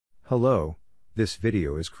Hello, this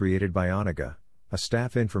video is created by Oniga, a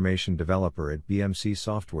staff information developer at BMC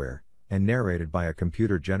Software, and narrated by a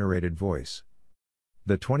computer-generated voice.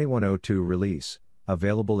 The 2102 release,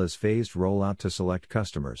 available as phased rollout to select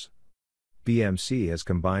customers. BMC has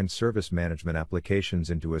combined service management applications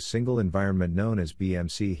into a single environment known as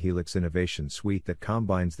BMC Helix Innovation Suite that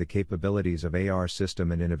combines the capabilities of AR System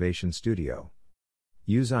and Innovation Studio.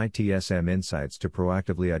 Use ITSM insights to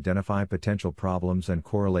proactively identify potential problems and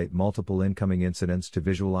correlate multiple incoming incidents to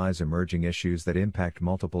visualize emerging issues that impact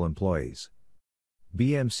multiple employees.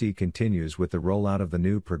 BMC continues with the rollout of the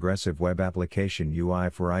new progressive web application UI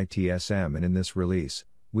for ITSM, and in this release,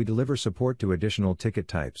 we deliver support to additional ticket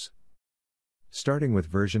types. Starting with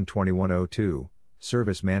version 2102,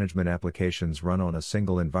 service management applications run on a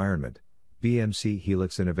single environment, BMC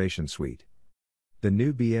Helix Innovation Suite. The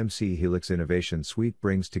new BMC Helix Innovation Suite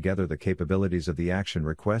brings together the capabilities of the Action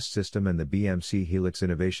Request System and the BMC Helix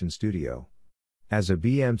Innovation Studio. As a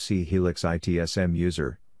BMC Helix ITSM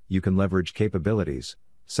user, you can leverage capabilities,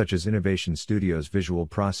 such as Innovation Studio's Visual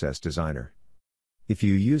Process Designer. If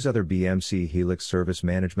you use other BMC Helix service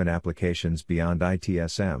management applications beyond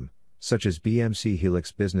ITSM, such as BMC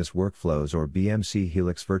Helix Business Workflows or BMC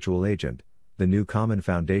Helix Virtual Agent, the new Common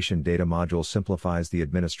Foundation Data module simplifies the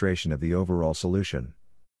administration of the overall solution.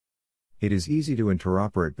 It is easy to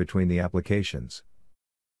interoperate between the applications.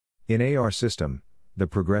 In AR System, the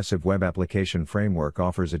Progressive Web Application Framework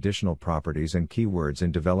offers additional properties and keywords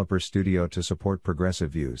in Developer Studio to support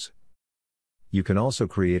progressive views. You can also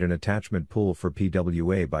create an attachment pool for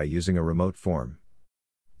PWA by using a remote form.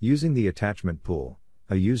 Using the attachment pool,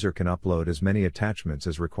 a user can upload as many attachments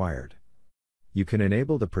as required. You can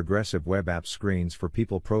enable the progressive web app screens for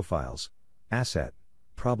people profiles, asset,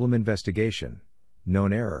 problem investigation,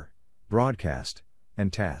 known error, broadcast,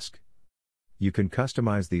 and task. You can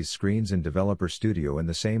customize these screens in Developer Studio in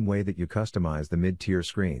the same way that you customize the mid-tier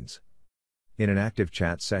screens. In an active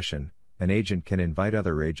chat session, an agent can invite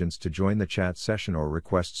other agents to join the chat session or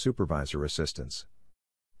request supervisor assistance.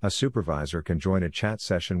 A supervisor can join a chat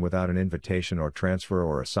session without an invitation or transfer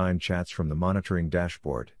or assign chats from the monitoring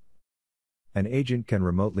dashboard. An agent can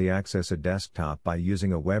remotely access a desktop by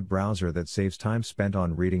using a web browser that saves time spent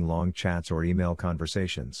on reading long chats or email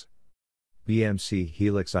conversations. BMC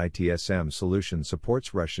Helix ITSM solution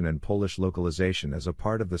supports Russian and Polish localization as a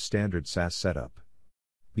part of the standard SaaS setup.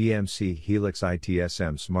 BMC Helix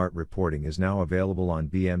ITSM Smart Reporting is now available on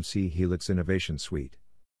BMC Helix Innovation Suite.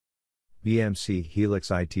 BMC Helix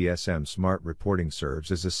ITSM Smart Reporting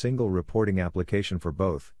serves as a single reporting application for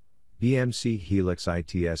both BMC Helix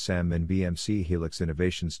ITSM and BMC Helix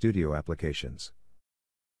Innovation Studio applications.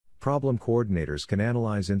 Problem coordinators can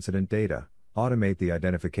analyze incident data, automate the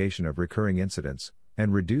identification of recurring incidents,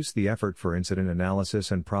 and reduce the effort for incident analysis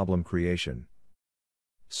and problem creation.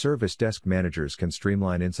 Service desk managers can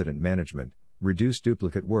streamline incident management, reduce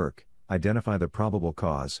duplicate work, identify the probable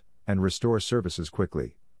cause, and restore services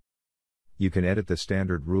quickly. You can edit the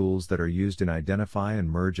standard rules that are used in identify and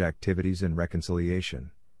merge activities and reconciliation.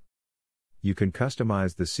 You can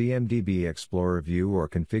customize the CMDB Explorer view or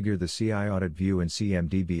configure the CI Audit view in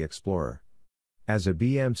CMDB Explorer. As a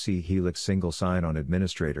BMC Helix single sign-on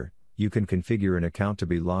administrator, you can configure an account to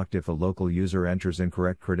be locked if a local user enters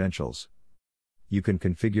incorrect credentials. You can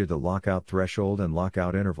configure the lockout threshold and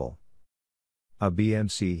lockout interval. A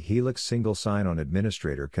BMC Helix single sign-on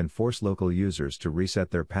administrator can force local users to reset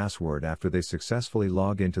their password after they successfully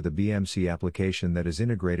log into the BMC application that is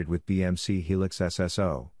integrated with BMC Helix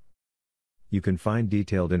SSO. You can find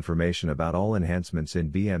detailed information about all enhancements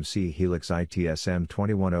in BMC Helix ITSM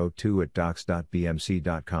 2102 at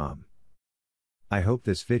docs.bmc.com. I hope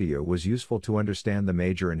this video was useful to understand the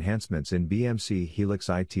major enhancements in BMC Helix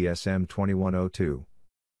ITSM 2102.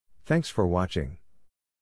 Thanks for watching.